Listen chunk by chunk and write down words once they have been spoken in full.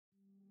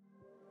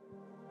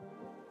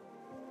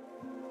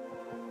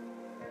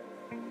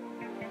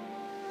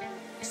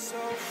So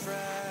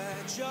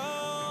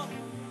fragile,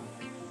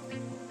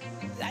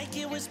 like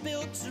it was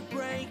built to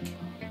break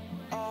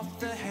off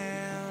the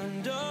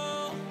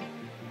handle.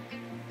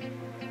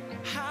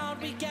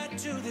 How'd we get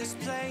to this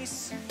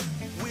place?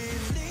 We're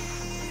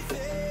leaving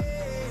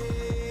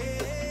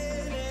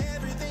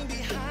everything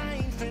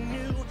behind for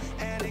new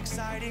and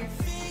exciting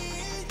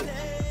feelings,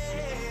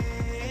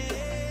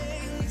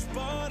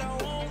 but I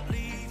won't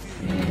leave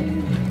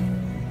you.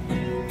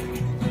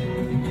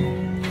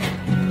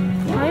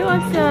 Hi,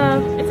 what's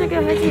up? It's a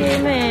good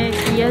image.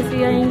 Yes,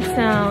 we are in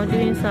town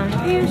doing some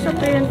hair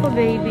shopping for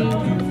baby.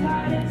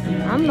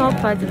 I'm not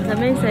part of it.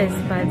 Samantha is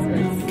part of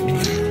it.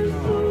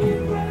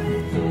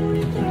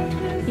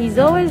 He's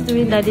always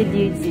doing daddy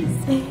duties.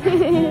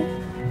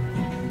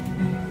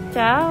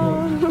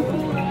 Ciao.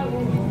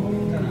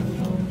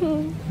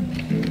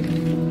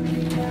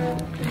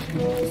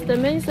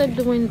 Samantha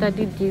doing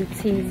daddy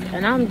duties,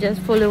 and I'm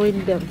just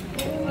following them.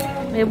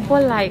 My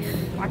whole life.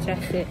 Watch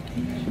that shit.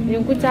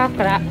 I'm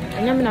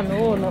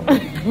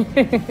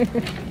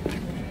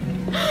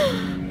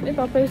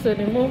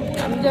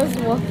just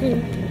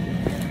walking.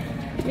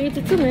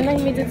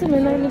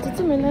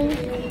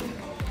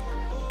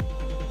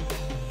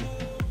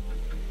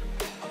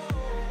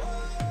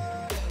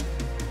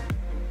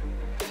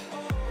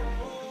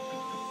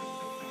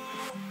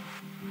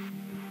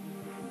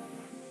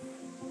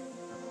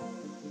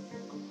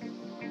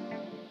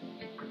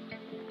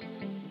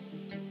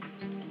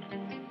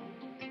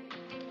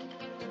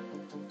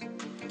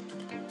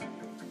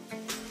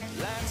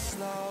 Let's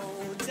slow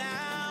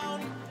down.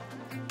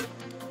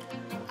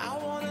 I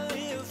wanna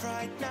live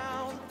right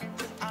now.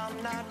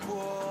 I'm not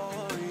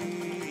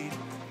worried,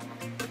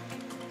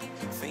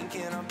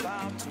 thinking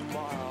about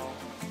tomorrow.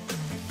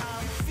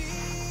 I'm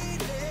feeling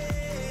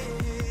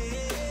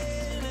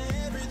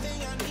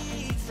everything I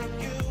need from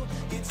you.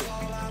 It's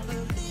all I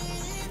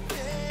believe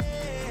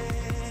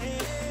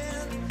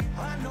in. I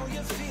know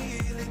you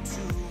feel it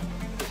too.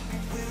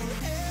 Will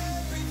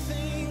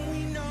everything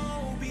we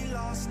know be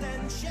lost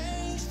and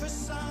changed for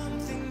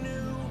something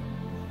new?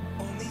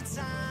 Only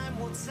time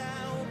will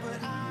tell, but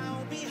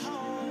I'll be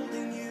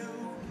holding you.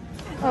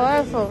 Oh,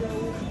 iPhone.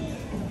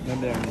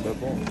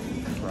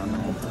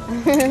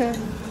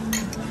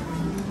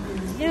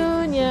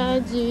 Junior,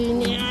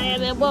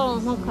 the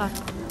bomb, okay.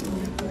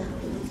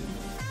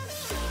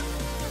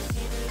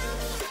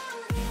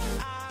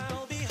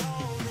 I'll be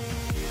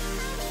holding you.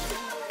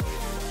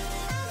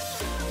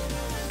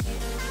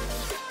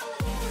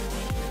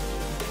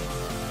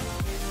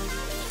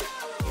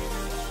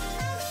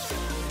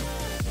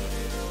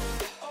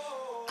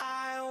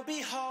 I'll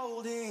be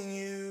holding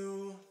you.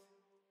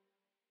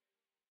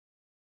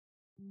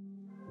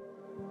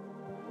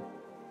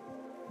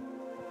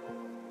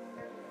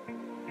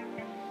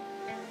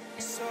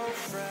 So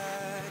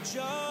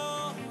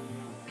fragile,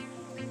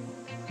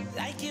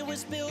 like it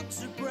was built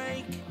to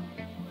break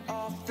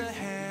off the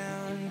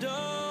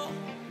handle.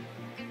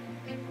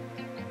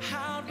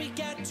 How'd we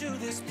get to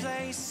this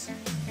place?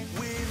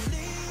 We're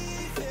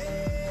leaving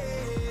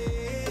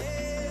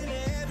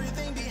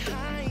everything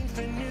behind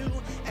for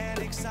new and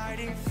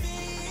exciting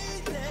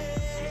feelings,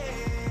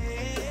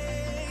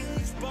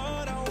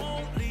 but I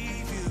won't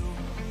leave you.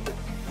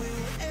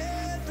 Will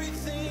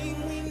everything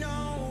we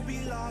know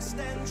be lost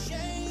and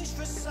changed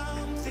for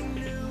something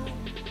new?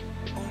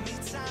 Only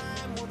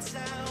time will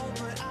tell,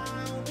 but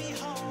I'll be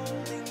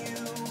holding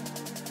you.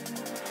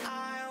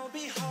 I'll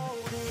be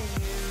holding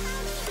you.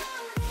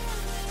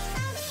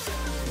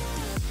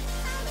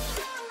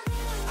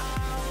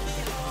 I'll be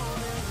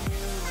holding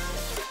you.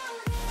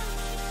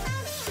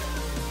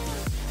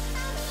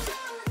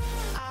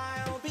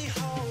 I'll be holding you. I'll be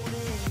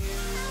holding you.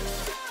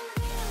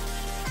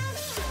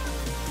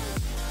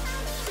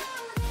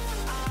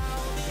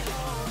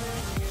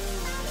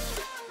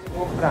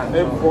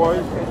 E poi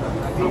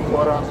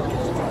ancora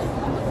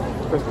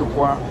questo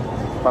qua,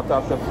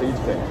 patate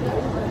fritte.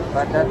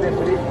 Patate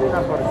fritte una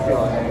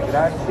porzione,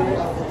 grazie.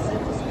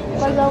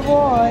 Cosa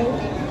vuoi?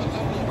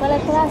 Quella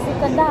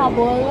classica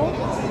double?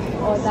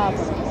 Oh,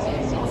 double.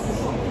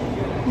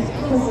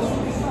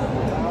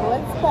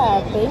 What's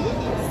happening?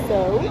 So,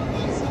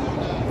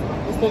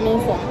 Mr.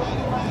 Mesa,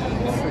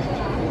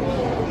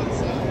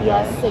 you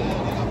are sick.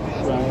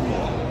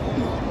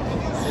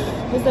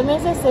 Mr.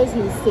 Mesa says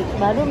he's sick,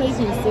 but I don't make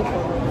him sick for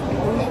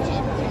me.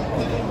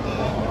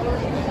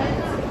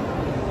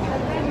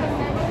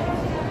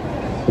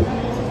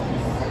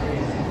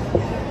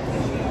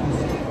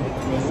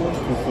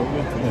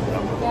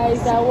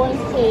 Guys, I want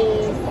a...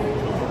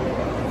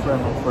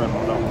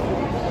 Fermo, no.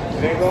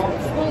 Prego.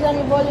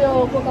 Scusami,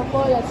 voglio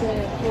Coca-Cola,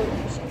 cioè...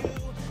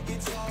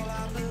 It's all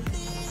I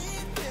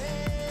believe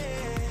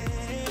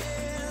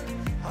in.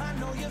 I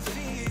know you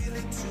feel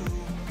it too.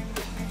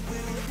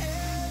 Will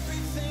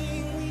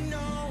everything we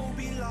know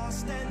be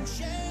lost and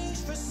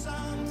changed for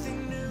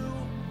something new?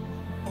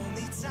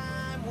 Only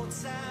time will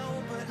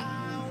tell, but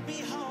I'll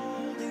be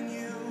holding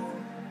you.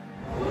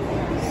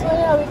 So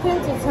yeah, we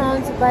came to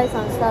town to buy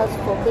some stuff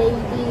for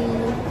baby.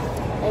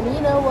 And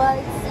you know what?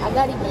 I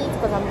gotta eat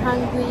because I'm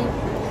hungry.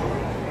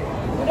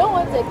 We don't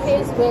want a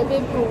case where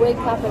baby will wake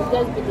up and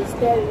just be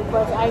despairing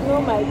because I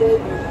know my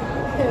baby.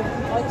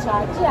 Or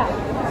charge, yeah.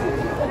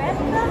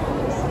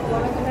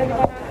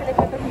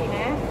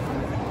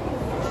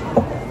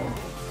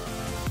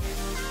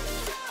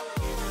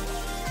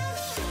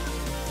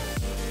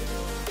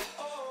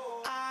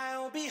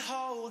 I'll be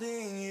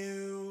holding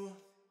you.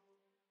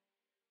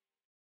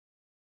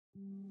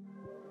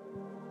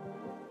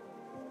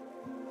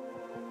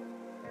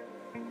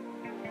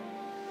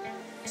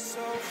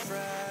 So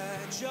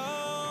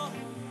fragile,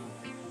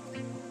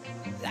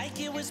 like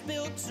it was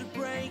built to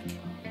break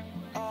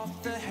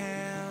off the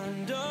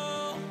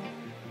handle.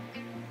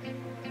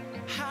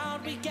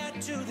 How'd we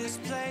get to this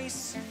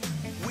place?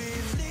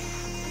 We're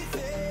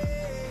leaving.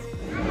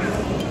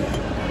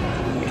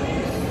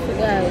 So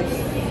guys,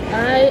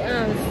 I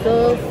am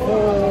so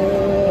full.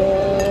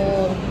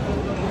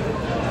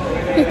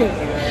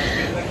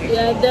 We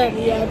are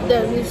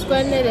done. We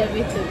squandered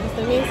everything.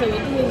 Mr. Mason, we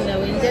didn't know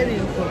we're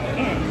Debbie.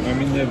 I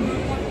mean,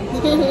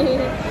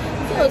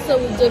 So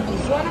we Debbie.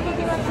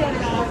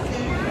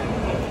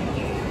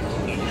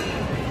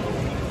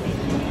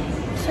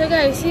 So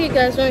guys, see you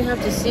guys when we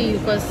have to see you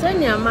because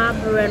send your mom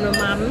and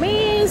my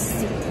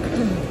miss.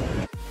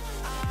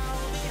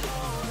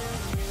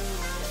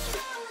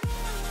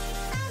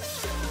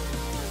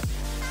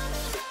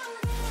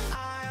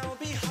 I'll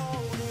be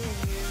holding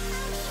you.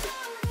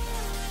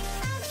 I'll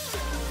be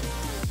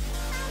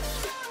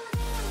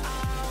holding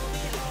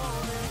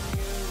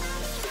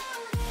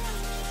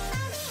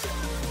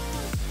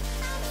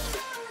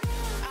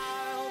you.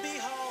 I'll be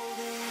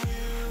holding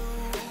you.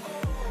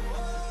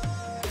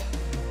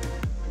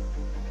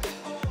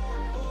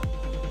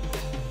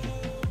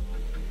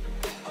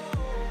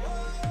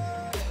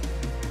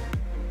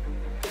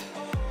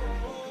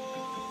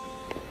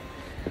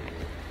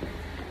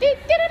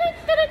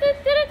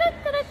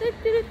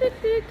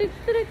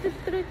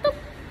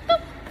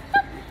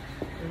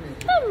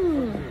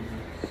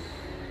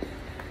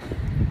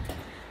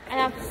 I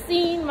have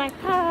seen my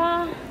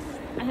car.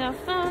 I have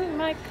found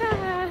my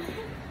car.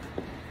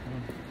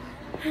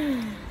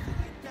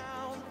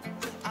 Now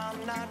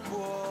I'm not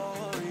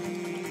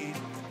worried,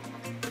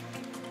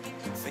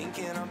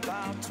 thinking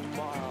about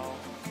tomorrow.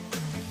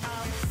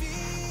 I'm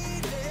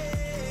feeling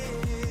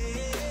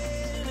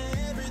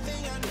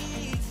everything I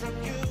need from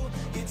you.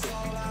 It's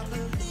all I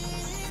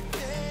believe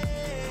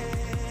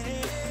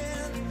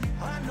in.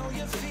 I know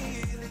you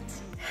feel it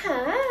too.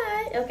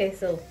 Hi. Okay,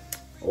 so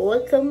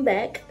welcome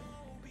back.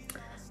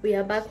 We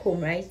are back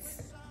home, right?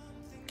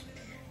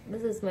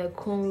 This is my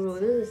cornrow.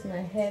 This is my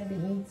hair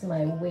beneath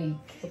my wig.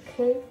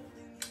 Okay,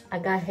 I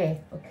got hair.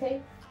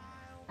 Okay,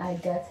 I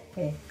got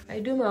hair. I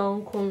do my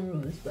own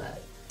cornrows,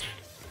 but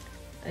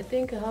I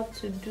think I have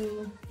to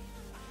do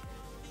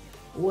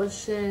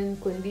washing,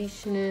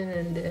 conditioning,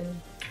 and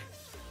then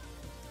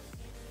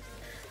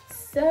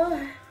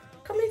so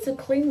coming to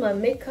clean my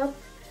makeup,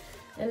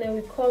 and then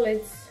we call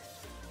it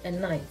a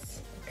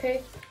night.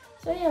 Okay,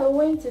 so yeah, we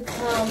went to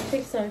town,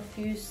 picked some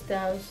few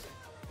styles.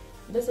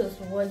 This is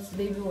what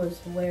baby was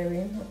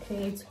wearing.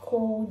 Okay, it's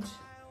cold.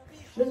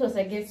 This was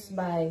a gift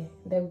by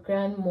the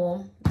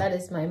grandmom. That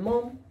is my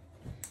mom,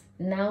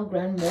 now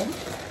grandmom.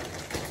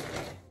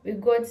 We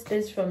got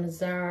this from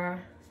ZARA.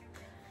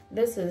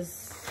 This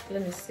is,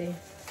 let me see,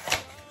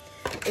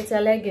 it's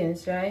a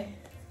leggings, right?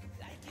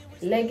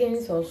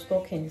 Leggings or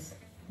stockings,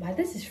 but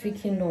this is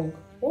freaking long.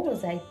 What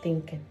was I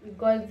thinking? We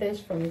got this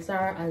from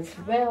ZARA as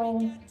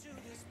well.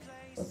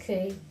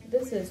 Okay,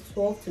 this is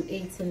 12 to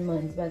 18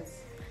 months, but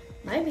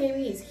my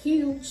baby is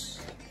huge.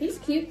 He's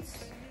cute.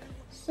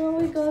 So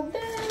we got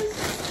this.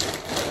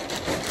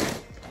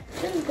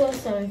 Then we got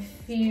some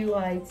few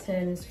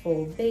items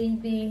for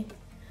baby.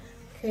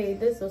 Okay,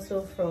 this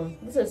also from,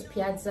 this is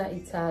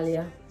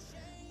PIAZZAITALIA.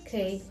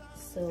 Okay,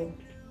 so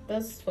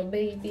that's for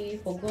baby,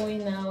 for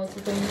going out,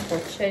 going for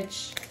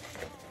church.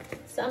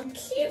 Some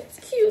cute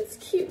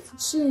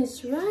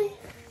jeans, right?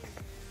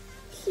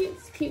 Cute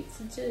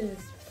jeans.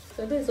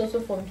 So this is also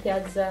from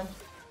PIAZZAITALIA.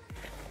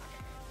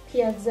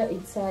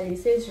 It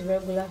says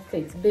regular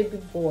fit. Baby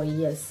boy,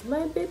 yes,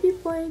 my baby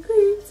boy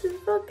going to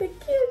fuck a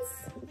kids.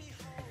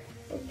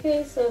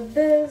 Okay, so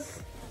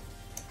this,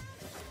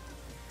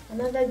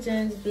 another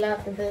jeans,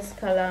 black, this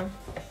color,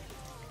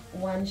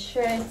 one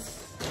shirt.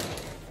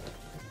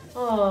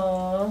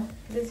 Oh,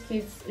 this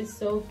kid is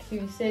so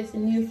cute. It says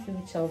new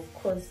future. Of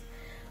course,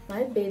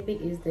 my baby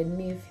is the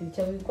new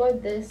future. We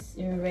got this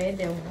in red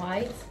and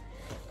white,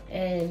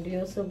 and we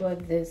also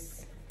got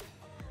this.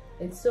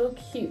 It's so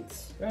cute,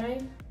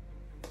 right?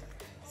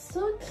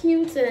 So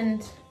cute.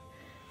 And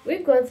we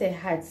got a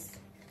hat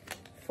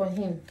for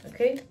him.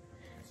 Okay,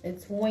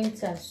 it's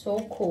winter, so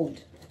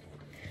cold.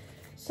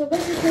 So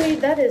basically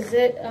that is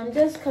it. I'm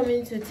just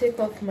coming to take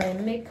off my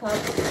makeup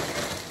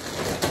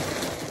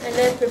and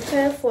then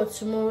prepare for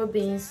tomorrow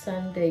being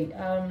Sunday.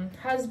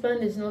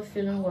 Husband is not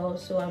feeling well,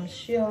 so I'm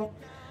sure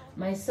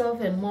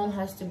myself and mom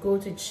has to go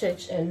to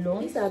church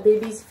alone. These are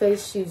baby's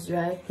first shoes,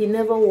 right? He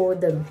never wore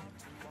them.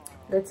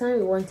 The time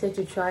we wanted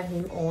to try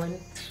him on,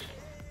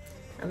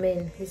 I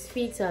mean, his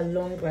feet are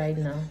long right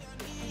now.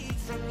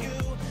 From you,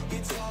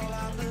 it's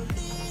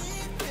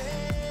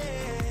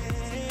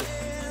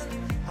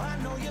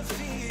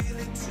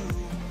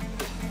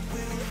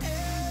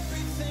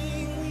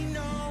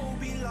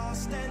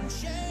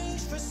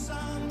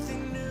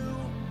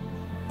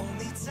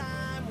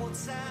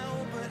sound.